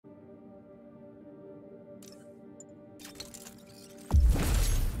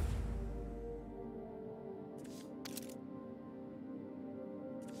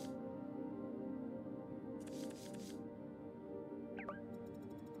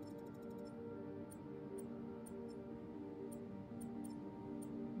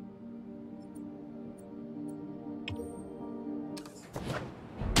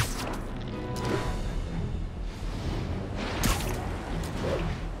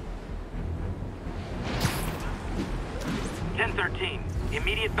1013.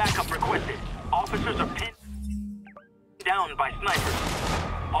 Immediate backup requested. Officers are pinned down by snipers.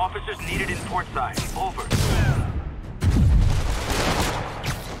 Officers needed in port side. Over.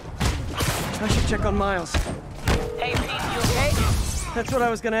 I should check on Miles. Hey, Pete, you okay? That's what I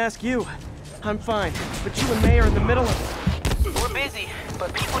was gonna ask you. I'm fine, but you and May are in the middle of... We're busy,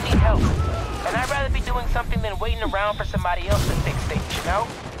 but people need help. And I'd rather be doing something than waiting around for somebody else to fix things, you know?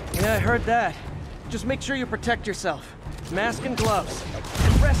 Yeah, I heard that. Just make sure you protect yourself. Mask and gloves.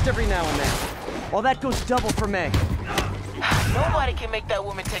 And rest every now and then. All that goes double for May. Nobody can make that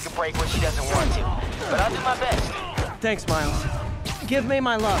woman take a break when she doesn't want to. But I'll do my best. Thanks, Miles. Give May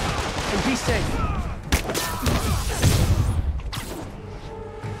my love. And be safe.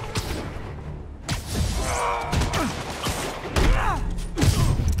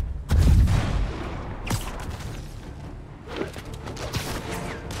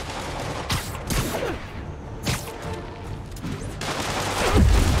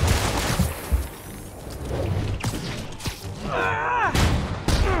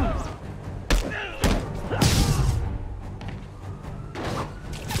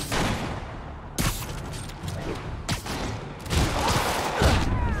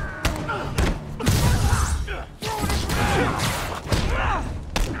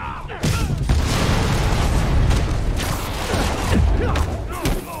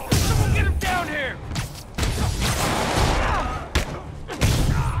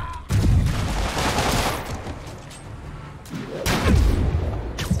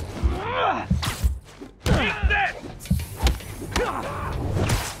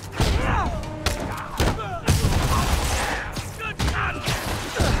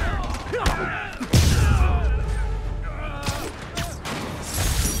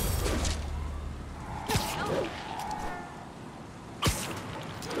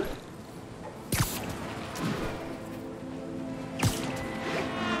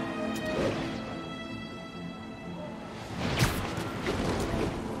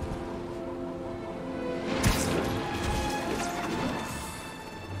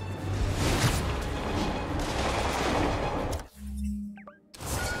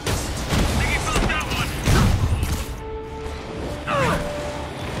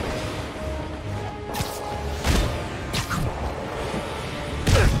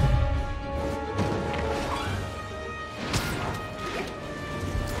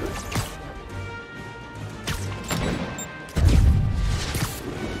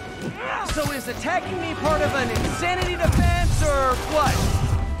 So is attacking me part of an insanity defense, or what?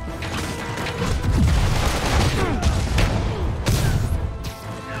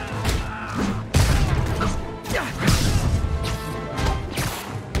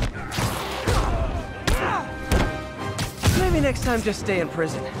 Maybe next time just stay in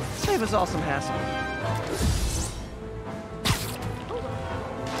prison. Save us all some hassle.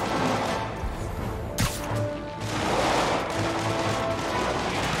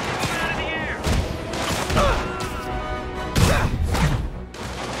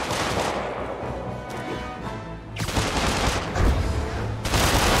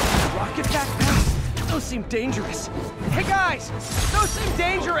 Those seem dangerous. Hey guys! Those seem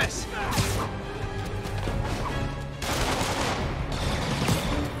dangerous!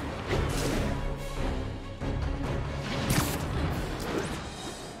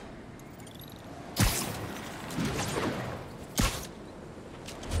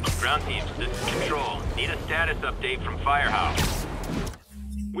 Ground teams, this is Control. Need a status update from Firehouse.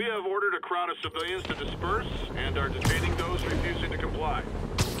 We have ordered a crowd of civilians to disperse and are detaining those refusing to comply.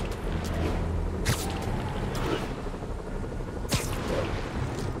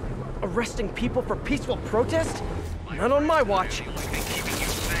 Arresting people for peaceful protest? Not on my watch. We've been keeping you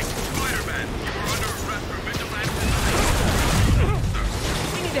safe. Spider-Man, you are under arrest for vigilance.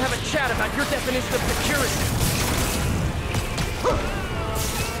 We need to have a chat about your definition of security.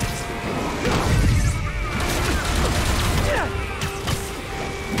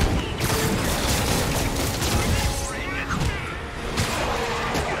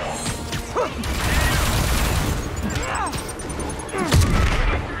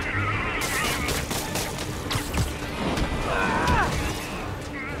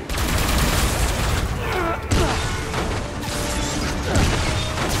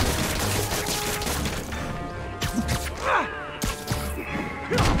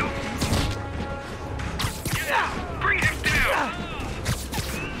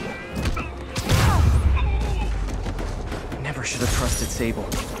 Never should have trusted Sable.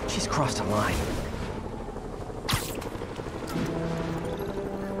 She's crossed a line.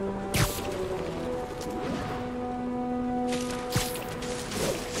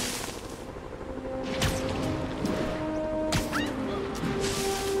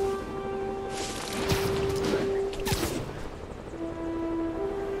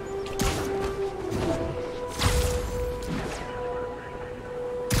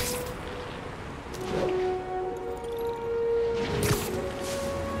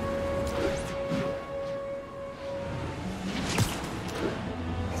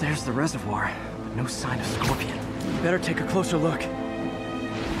 the reservoir, but no sign of Scorpion. Better take a closer look.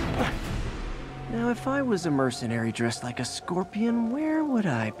 Now, if I was a mercenary dressed like a Scorpion, where would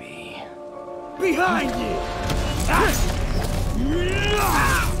I be? Behind you!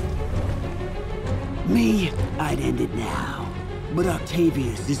 Me, I'd end it now. But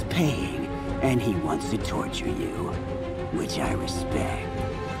Octavius is paying, and he wants to torture you, which I respect.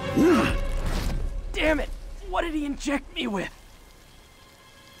 Damn it! What did he inject me with?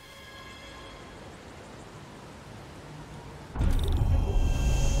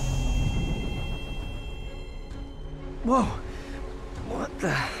 Whoa! What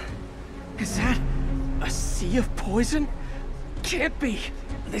the... Is that... a sea of poison? Can't be!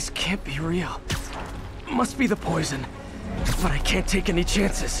 This can't be real. Must be the poison. But I can't take any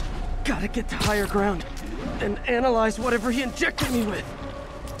chances. Gotta get to higher ground and analyze whatever he injected me with.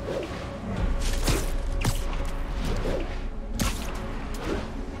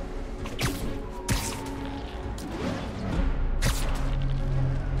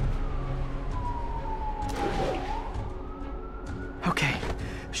 Okay,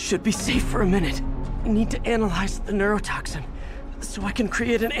 should be safe for a minute. Need to analyze the neurotoxin so I can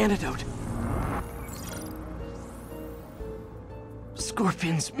create an antidote.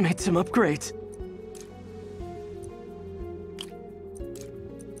 Scorpion's made some upgrades.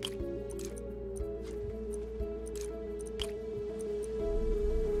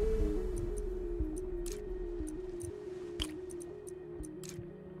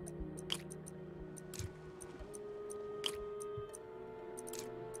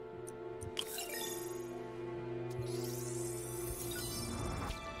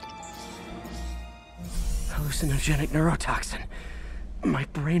 Hallucinogenic neurotoxin. My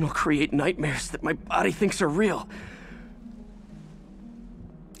brain will create nightmares that my body thinks are real.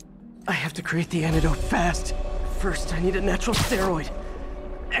 I have to create the antidote fast. First, I need a natural steroid.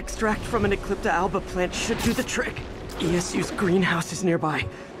 Extract from an Eclipta alba plant should do the trick. ESU's greenhouse is nearby.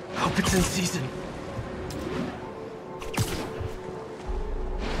 Hope it's in season.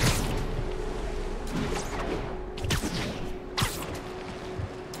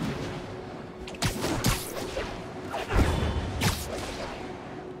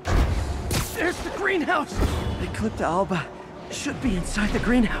 There's the greenhouse! Eclipta alba should be inside the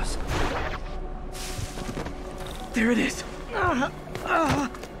greenhouse. There it is. Don't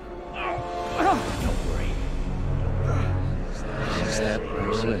worry. Is that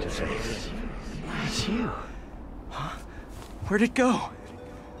person? It's you. Huh? Where'd it go?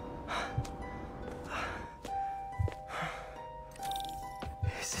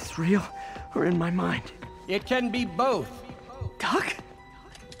 Is this real or in my mind? It can be both. Doc?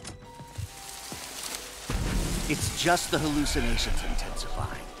 It's just the hallucinations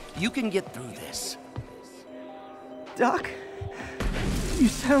intensifying. You can get through this. Doc? You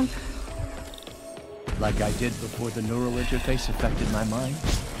sound... Like I did before the neural interface affected my mind.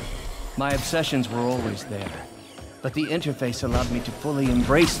 My obsessions were always there, but the interface allowed me to fully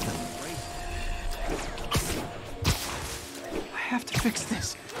embrace them. I have to fix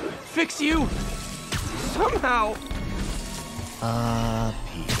this. Fix you! Somehow! Ah,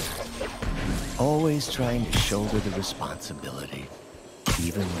 Peter. Always trying to shoulder the responsibility,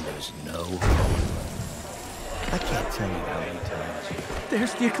 even when there's no hope. I can't tell you how many times.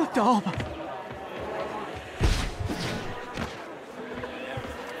 There's the Eclipta alba.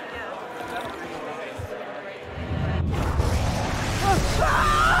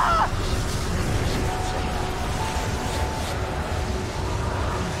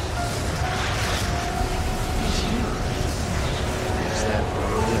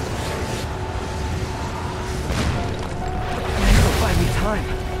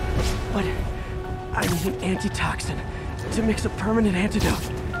 But I need an antitoxin to mix a permanent antidote.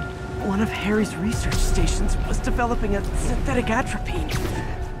 One of Harry's research stations was developing a synthetic atropine.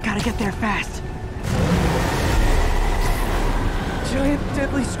 Gotta get there fast. Giant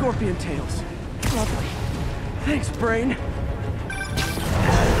deadly scorpion tails. Lovely. Thanks, brain.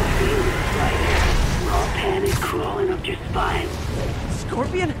 Raw panic crawling up your spine.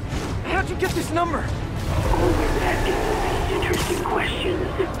 Scorpion? How'd you get this number? Always asking these interesting questions.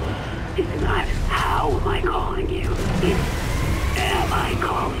 It's not how am I calling you, it's am I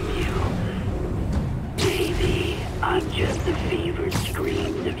calling you? Maybe I'm just the fevered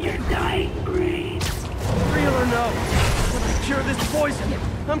screams of your dying brain. Real or no, when I cure this poison,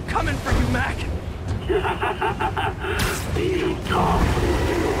 I'm coming for you, Mac. Be tall from a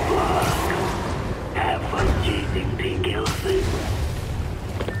little bug. Have fun chasing pink elephants.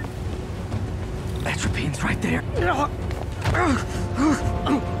 Atropine's right there.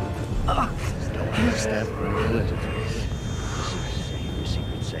 Is that neural interface? Your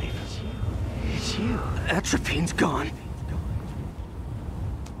secret safe. Phew, Atropine's gone.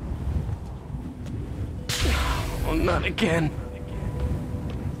 Oh, not again.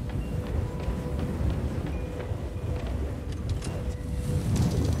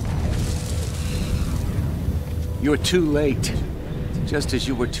 You're too late. Just as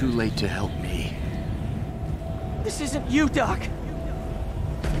you were too late to help me. This isn't you, Doc.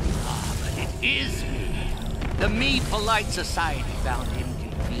 But it is me. The me polite society found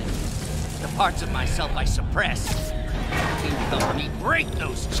inconvenient. The parts of myself I suppressed. You helped me break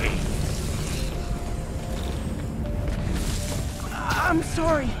those chains. I'm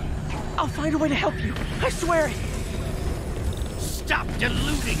sorry. I'll find a way to help you. I swear. Stop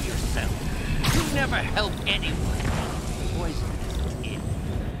deluding yourself. You never help anyone. Poison is in.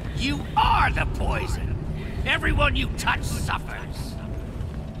 You are the poison. Everyone you touch suffers.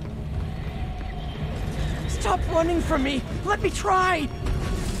 Stop running from me. Let me try.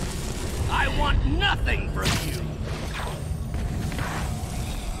 I want nothing from you.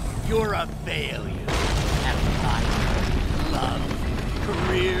 You're a failure. At life, love,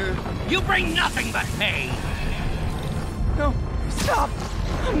 career. You bring nothing but pain. No, stop.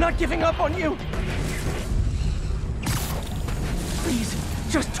 I'm not giving up on you. Please,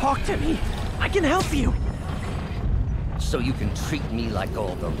 just talk to me. I can help you. So you can treat me like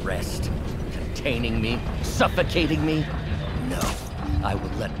all the rest. Containing me, suffocating me. No, I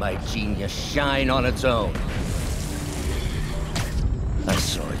will let my genius shine on its own. I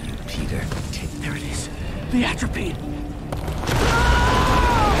saw you, Peter. There it is. The atropine.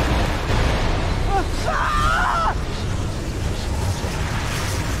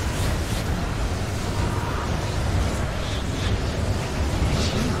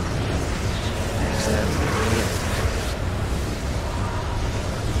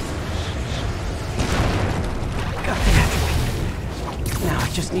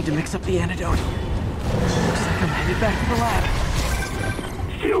 Just need to mix up the antidote. Looks like I'm headed back to the lab.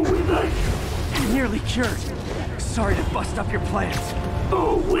 Still with us? I'm nearly cured. Sorry to bust up your plans.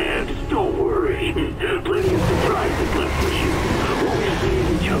 Oh, Webs, don't worry. Plenty of surprises left for you. Won't see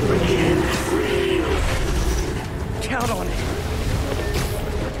each other again. Real. Count on it.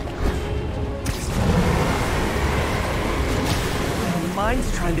 My mind's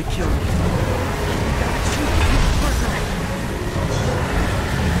trying to kill me. Gotta choose quicker.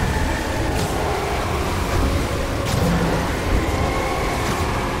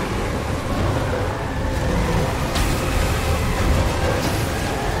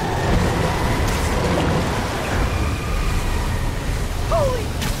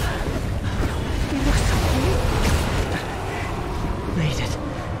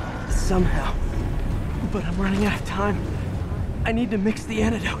 Somehow. But I'm running out of time. I need to mix the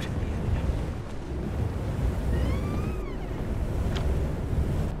antidote.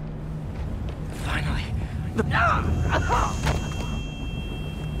 Finally.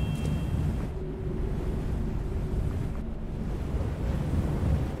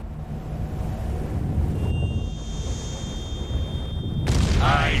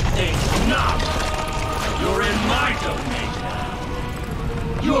 I think not! You're in my domain.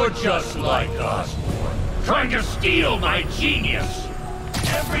 You're just like Osborn, trying to steal my genius!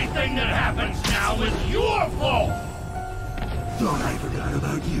 Everything that happens now is your fault! Thought I forgot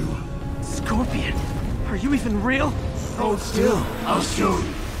about you. Scorpion, are you even real? Hold still, I'll show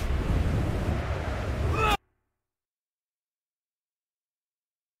you.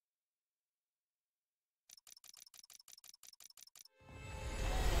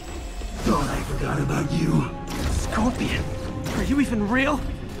 Thought I forgot about you. Scorpion, are you even real?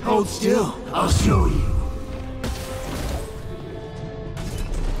 Hold still, I'll show you.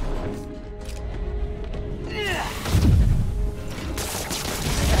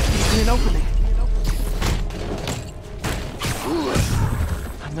 An opening.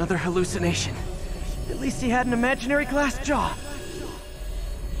 Another hallucination. At least he had an imaginary glass jaw.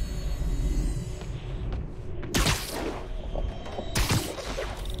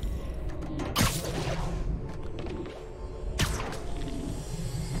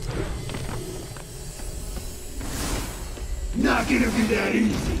 Not gonna be that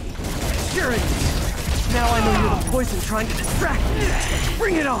easy. Sure it is. Now I know you're the poison trying to distract me.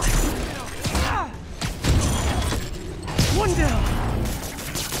 Bring it on! One down!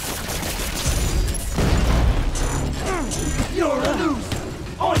 You're a loser!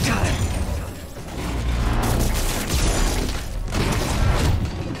 Oh, I got it!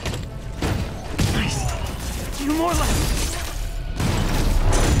 Nice. Few more left.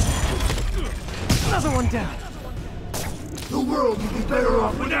 Another one down. The world would be better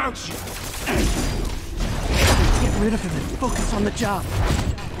off without you. Get rid of him and focus on the job.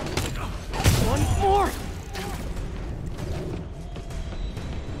 One more!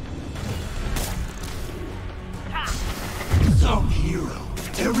 Some hero.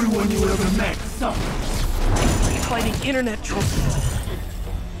 Everyone you ever met suffers. Like fighting internet trolls.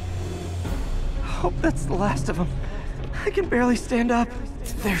 Hope that's the last of them. I can barely stand up.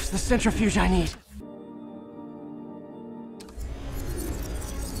 There's the centrifuge I need.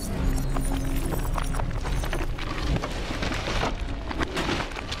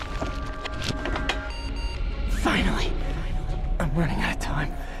 Finally! I'm running out of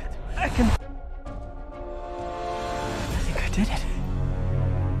time. I think I did it.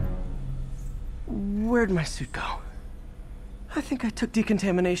 Where'd my suit go? I think I took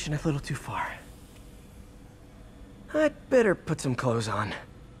decontamination a little too far. I'd better put some clothes on.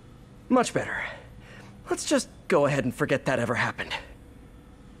 Much better. Let's just go ahead and forget that ever happened.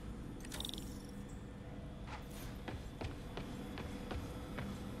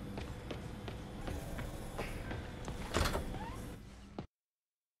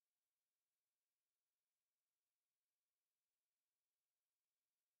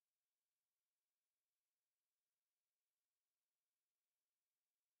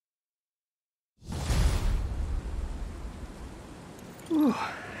 Ooh,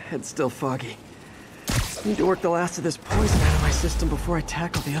 head's still foggy. Just need to work the last of this poison out of my system before I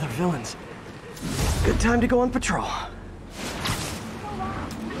tackle the other villains. Good time to go on patrol.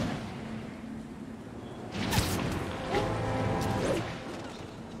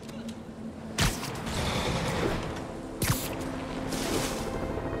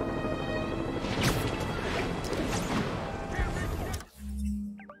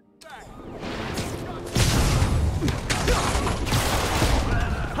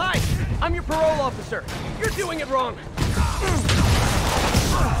 I'm your parole officer. You're doing it wrong.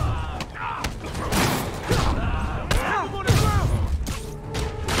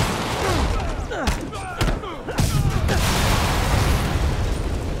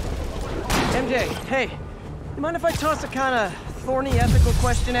 MJ, hey. You mind if I toss a kind of thorny ethical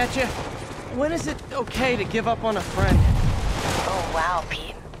question at you? When is it okay to give up on a friend? Oh, wow,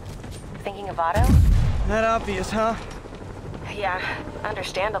 Pete. Thinking of Otto? That obvious, huh? Yeah,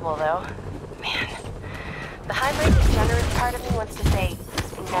 understandable though. Man, the high-minded, generous part of me wants to say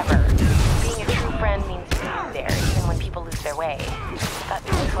never. Being a true friend means being there, even when people lose their way. But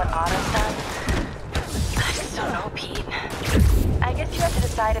with what Otto's done, I just don't know, Pete. I guess you have to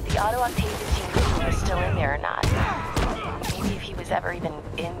decide if the Otto Octavius you knew was still in there or not. Maybe if he was ever even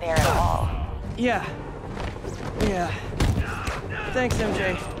in there at all. Yeah. Thanks,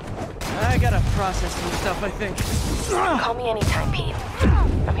 MJ. I gotta process some stuff, I think. Call me anytime, Pete.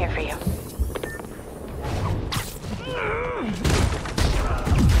 I'm here for you.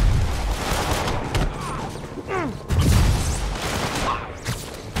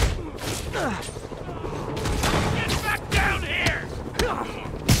 Get back down here!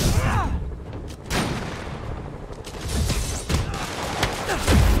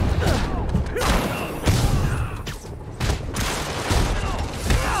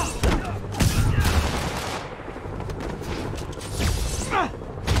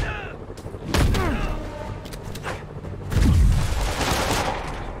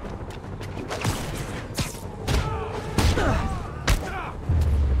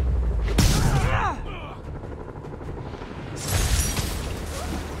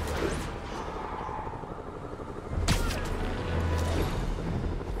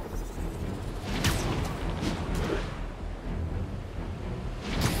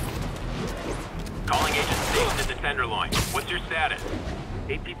 Calling Agent Station at the Tenderloin. What's your status?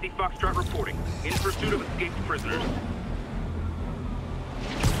 APC Foxtrot reporting. In pursuit of escaped prisoners.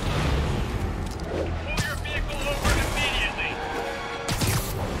 Pull your vehicle over immediately.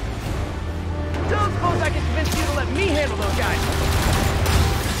 Don't suppose I can convince you to let me handle those guys.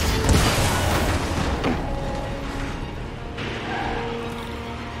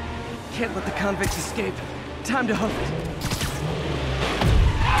 Can't let the convicts escape. Time to hoof it.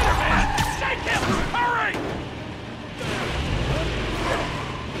 Shake him! Hurry!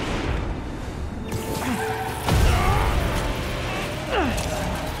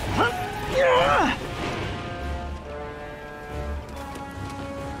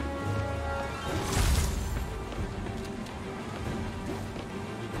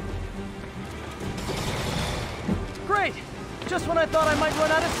 Great! Just when I thought I might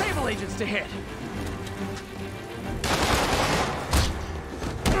run out of Sable agents to hit.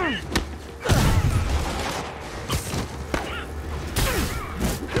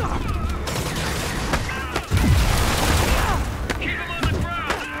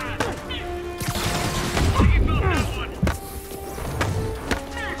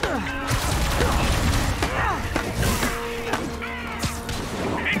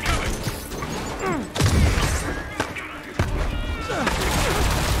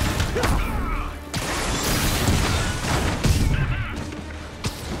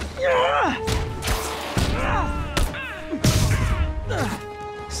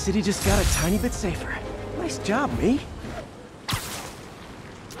 city just got a tiny bit safer. Nice job, me.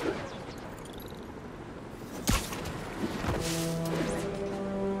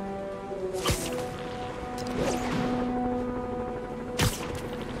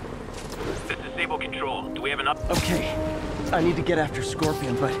 This is Sable Control. Do we have enough? Okay, I need to get after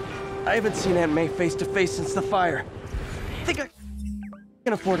Scorpion, but I haven't seen Aunt May face to face since the fire. I think I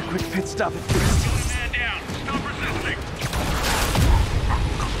can afford a quick pit stop at Feast. Man down. Stop resisting.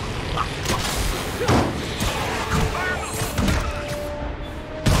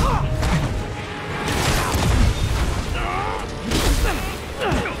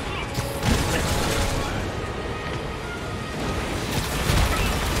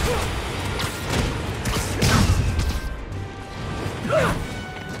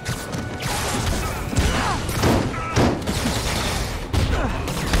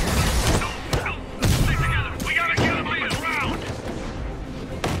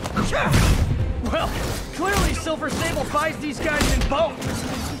 Well, clearly Silver Sable buys these guys in bulk.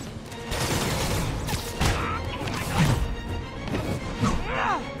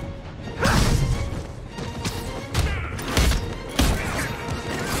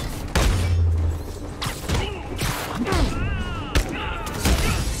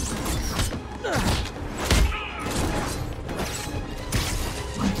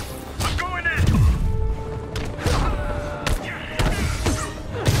 I'm going in.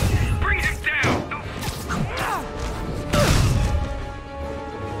 Bring him down.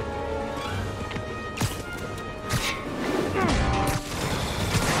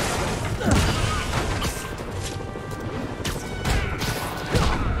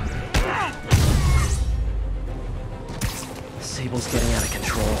 Sable's getting out of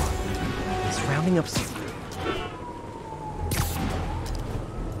control. He's rounding up some...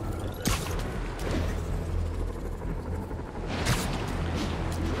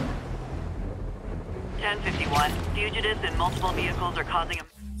 Fugitives in multiple vehicles are causing a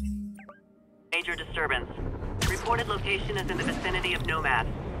major disturbance. Reported location is in the vicinity of Nomad.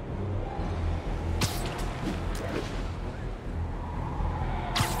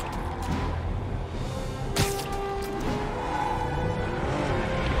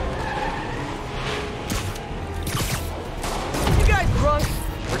 You guys drunk?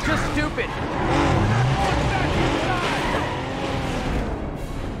 Or just stupid?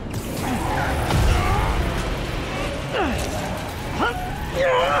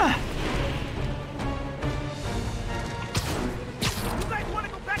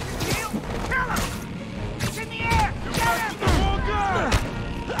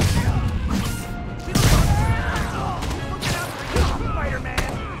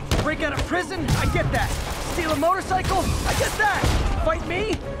 Break out of prison? I get that. Steal a motorcycle? I get that. Fight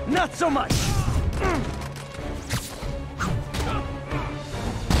me? Not so much.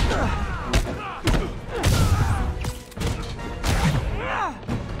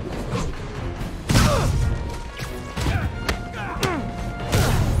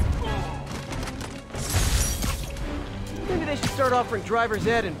 Maybe they should start offering driver's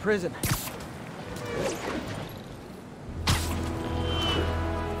ed in prison.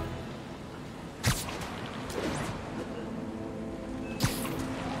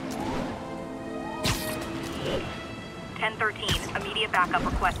 Immediate backup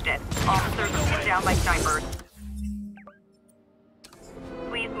requested. Officers are pinned down by snipers.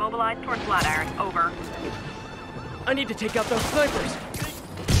 Please mobilize towards Flatiron. Over. I need to take out those snipers.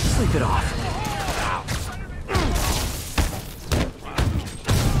 Sleep it off.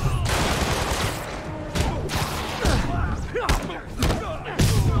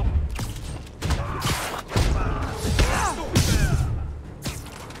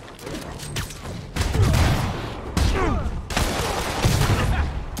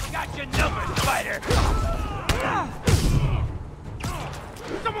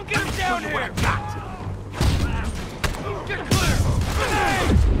 Someone get him down here! Get clear!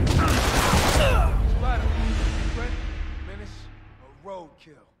 Ladder. Threat, menace, or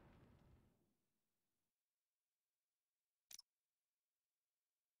roadkill.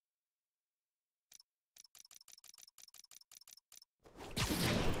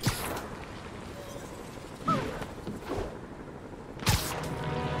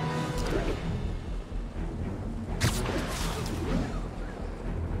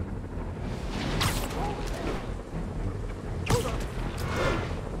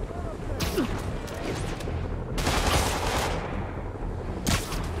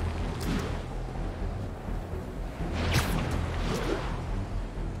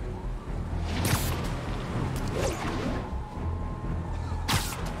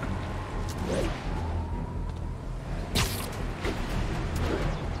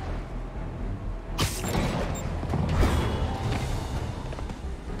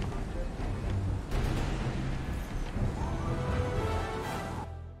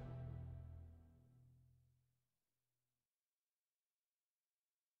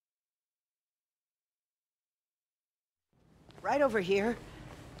 right over here.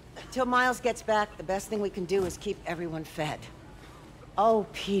 Till Miles gets back, the best thing we can do is keep everyone fed. Oh,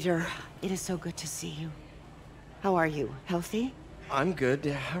 Peter, it is so good to see you. How are you? Healthy? I'm good.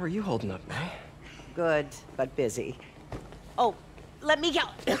 How are you holding up, May? Good, but busy. Oh, let me go.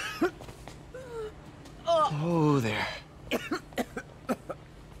 Oh, there.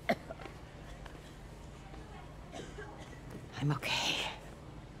 I'm okay.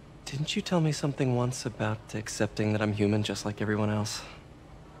 Didn't you tell me something once about accepting that I'm human just like everyone else?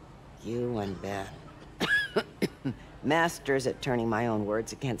 You and Ben. Masters at turning my own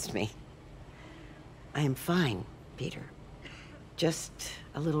words against me. I am fine, Peter. Just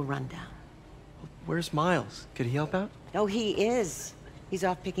a little rundown. Where's Miles? Could he help out? Oh, he is. He's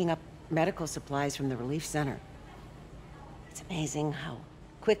off picking up medical supplies from the relief center. It's amazing how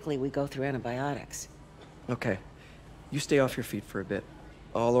quickly we go through antibiotics. Okay. You stay off your feet for a bit.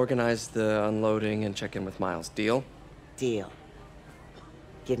 I'll organize the unloading and check in with Miles. Deal? Deal.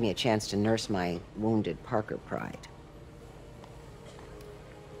 Give me a chance to nurse my wounded Parker pride.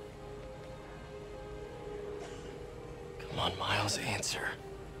 Come on, Miles, answer.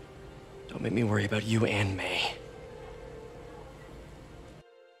 Don't make me worry about you and May.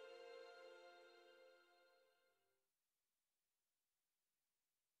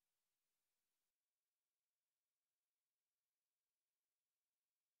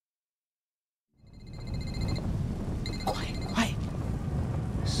 Quiet.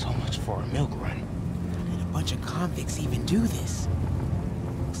 So much for a milk run. Did a bunch of convicts even do this?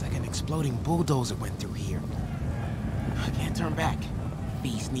 Looks like an exploding bulldozer went through here. I can't turn back.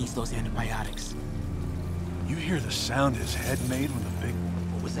 Beast needs those antibiotics. You hear the sound his head made when the big...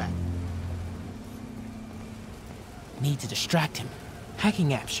 What was that? Need to distract him.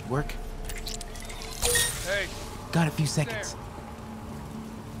 Hacking app should work. Hey! Got a few seconds.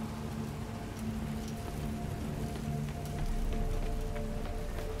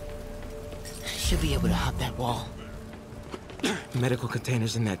 Should be able to hop that wall. Medical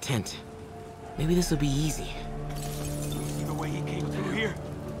containers in that tent. Maybe this will be easy. See the way he came through here?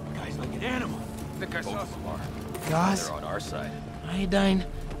 The guy's like an animal. I think I saw some more. Gauze? They're on our side. Iodine?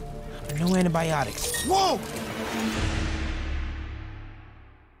 No antibiotics. Whoa!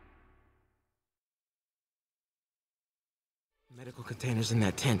 Medical containers in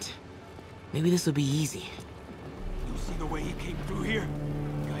that tent. Maybe this will be easy. You see the way he came through here?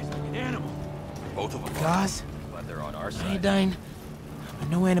 The guy's like an animal. Both of them. Gauze? But they're on our side. Iodine?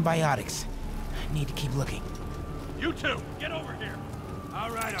 No antibiotics. I need to keep looking. You two, get over here.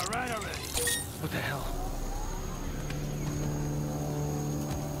 All right. What the hell?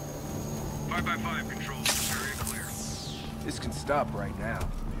 5x5 control. Area clear. This can stop right now.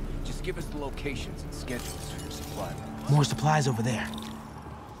 Just give us the locations and schedules for your supply runs. More supplies over there.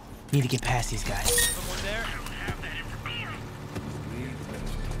 Need to get past these guys. Someone there? I don't have that information. Leave me.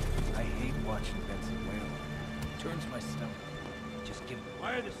 I hate watching Benson wail. Turns my stomach. Just give me...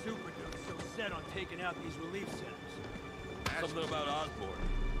 Why are the super dudes so set on taking out these relief centers? Something about Osborn.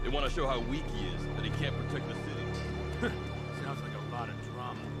 They want to show how weak he is, that he can't protect the city. Sounds like a lot of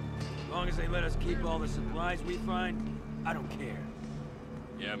drama. As long as they let us keep all the supplies we find, I don't care.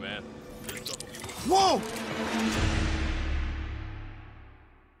 Yeah, man. This stuff will be worth... Whoa!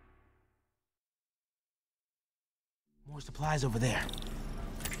 More supplies over there.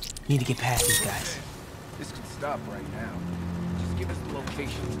 Need to get past these guys. This can stop right now. Just give us the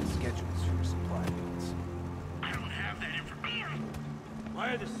locations and schedules for your supply runs. I don't have that information.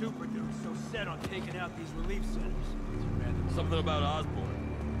 Why are the super dudes so set on taking out these relief centers? Something about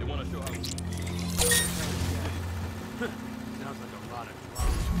Osborn. They want to show how... Sounds like a lot of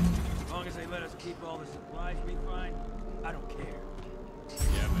drama. As long as they let us keep all the supplies we find, I don't care.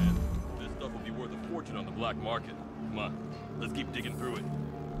 Yeah, man. This stuff will be worth a fortune on the black market. Come on, let's keep digging through it.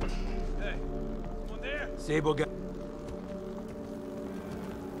 Hey, one there? Sable got...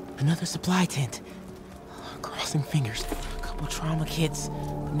 Another supply tent. Crossing fingers. A couple trauma kits,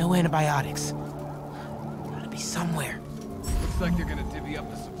 but no antibiotics. Gotta be somewhere. Looks like they're gonna divvy up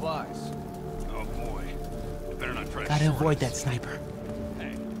the supplies. Oh boy. They better not try to Gotta short avoid us. that sniper.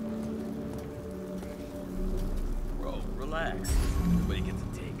 Hey. Bro, relax. Everybody gets a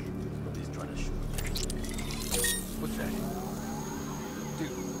take. Nobody's trying to shoot. What's that?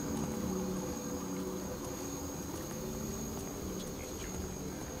 Dude.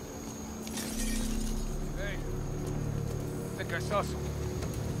 Hey. I think I saw some.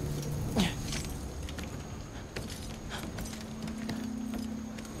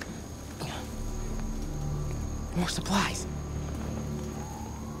 More supplies.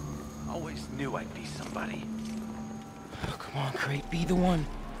 Always knew I'd be somebody. Oh, come on, Crate, be the one.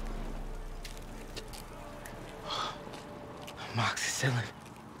 Amoxicillin.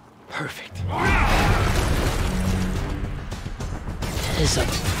 Perfect. That is a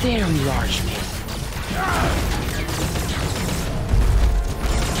very large piece.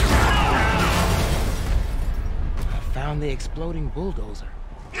 I found the exploding bulldozer.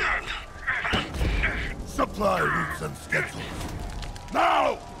 Supply routes and schedules.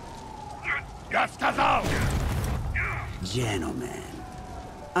 Now! Я сказал! Gentlemen,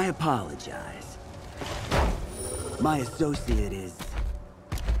 I apologize. My associate is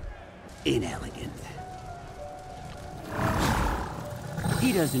inelegant.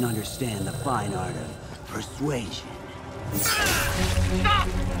 He doesn't understand the fine art of persuasion.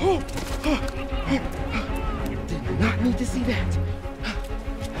 Did not need to see that.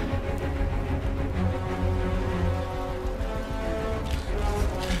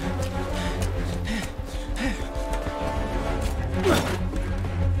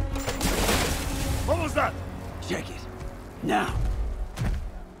 What was that? Check it. Now.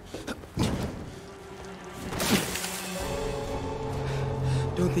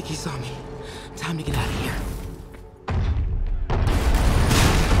 Don't think he saw me. Time to get out of here.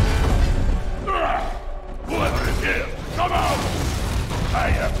 Whoever is here, come out! I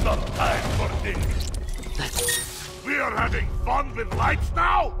have not time for this. We are having fun with lights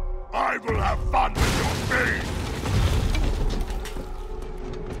now? I will have fun with your face!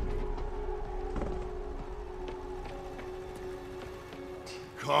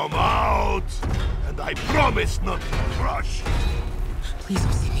 Come out! And I promise not to crush. Please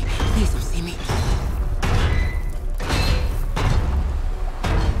don't see me. Please don't see me.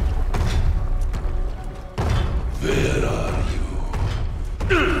 Where are you?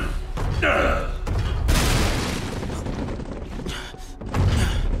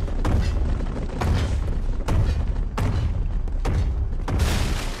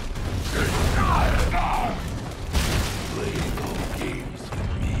 Play no games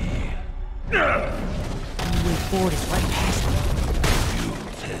with me. The way forward is right past me. You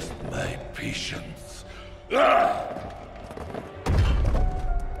test my patience.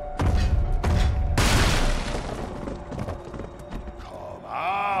 Come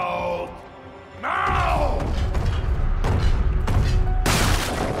out! Now!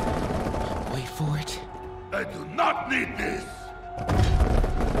 Wait for it. I do not need this!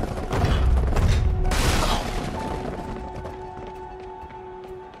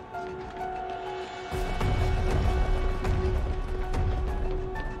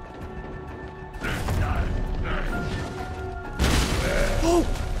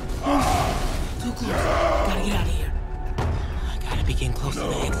 Too close. Gotta get out of here. I gotta be getting close to the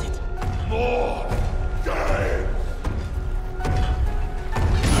exit. More games!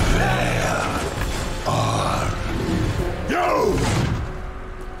 You!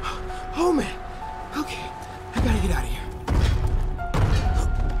 Oh man. Okay. I gotta get out of here.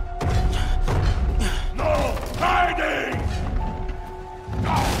 No hiding!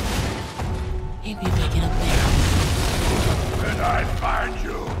 Ain't me making up there. When I find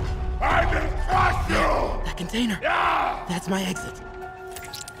you, I will crush you! That container. Yeah! That's my exit.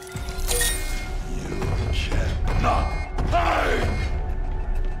 You cannot hide!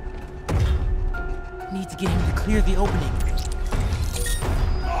 Need to get him to clear the opening.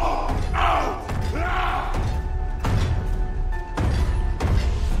 Out! Ah!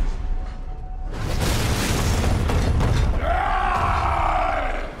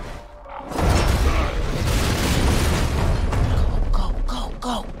 Go, go,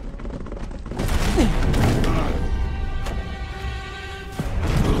 go.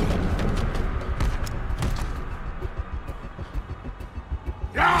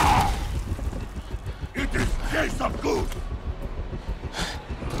 Yeah! It is Case of Goose!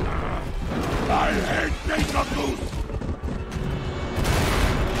 I hate Case of Goose!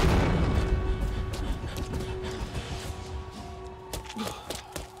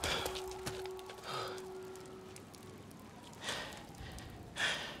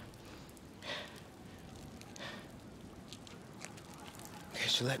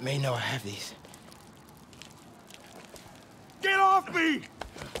 Guess you let May know I have these. Get off me!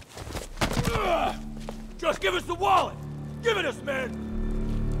 Just give us the wallet! Give it us, man!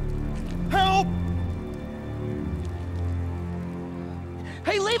 Help!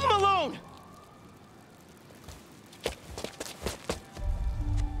 Hey, leave him alone!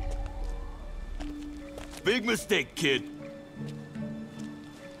 Big mistake, kid.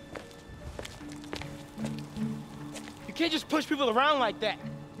 You can't just push people around like that.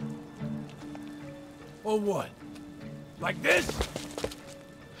 Or what? Like this?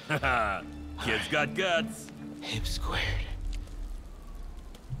 Haha. Kid's got guts. Hip squared.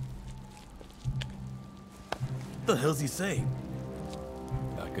 What the hell's he saying?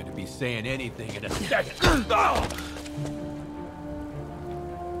 Not gonna be saying anything in a second. Oh!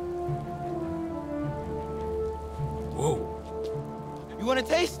 Whoa. You want a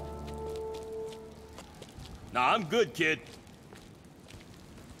taste? Nah, I'm good, kid.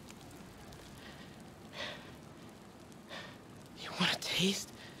 You want a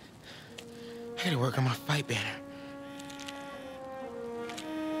taste? I gotta work on my fight banner.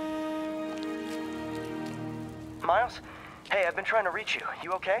 Miles? Hey, I've been trying to reach you.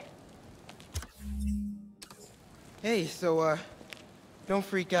 You okay? Hey, so, don't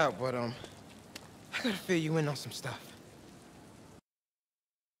freak out, but, I gotta fill you in on some stuff.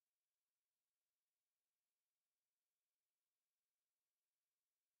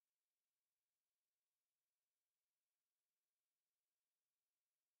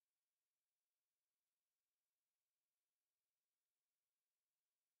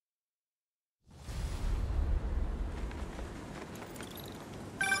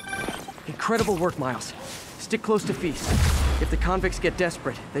 Incredible work, Miles. Stick close to Feast. If the convicts get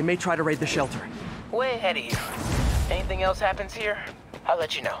desperate, they may try to raid the shelter. Way ahead of you. Anything else happens here, I'll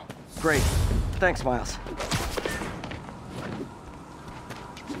let you know. Great. Thanks, Miles.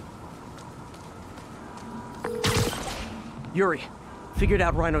 Yuri, figured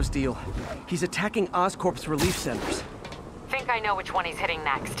out Rhino's deal. He's attacking Oscorp's relief centers. Think I know which one he's hitting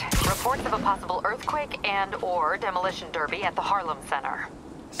next. Reports of a possible earthquake and/or demolition derby at the Harlem Center.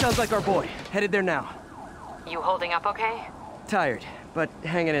 Sounds like our boy. Headed there now. You holding up okay? Tired, but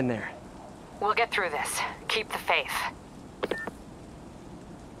hanging in there. We'll get through this. Keep the faith.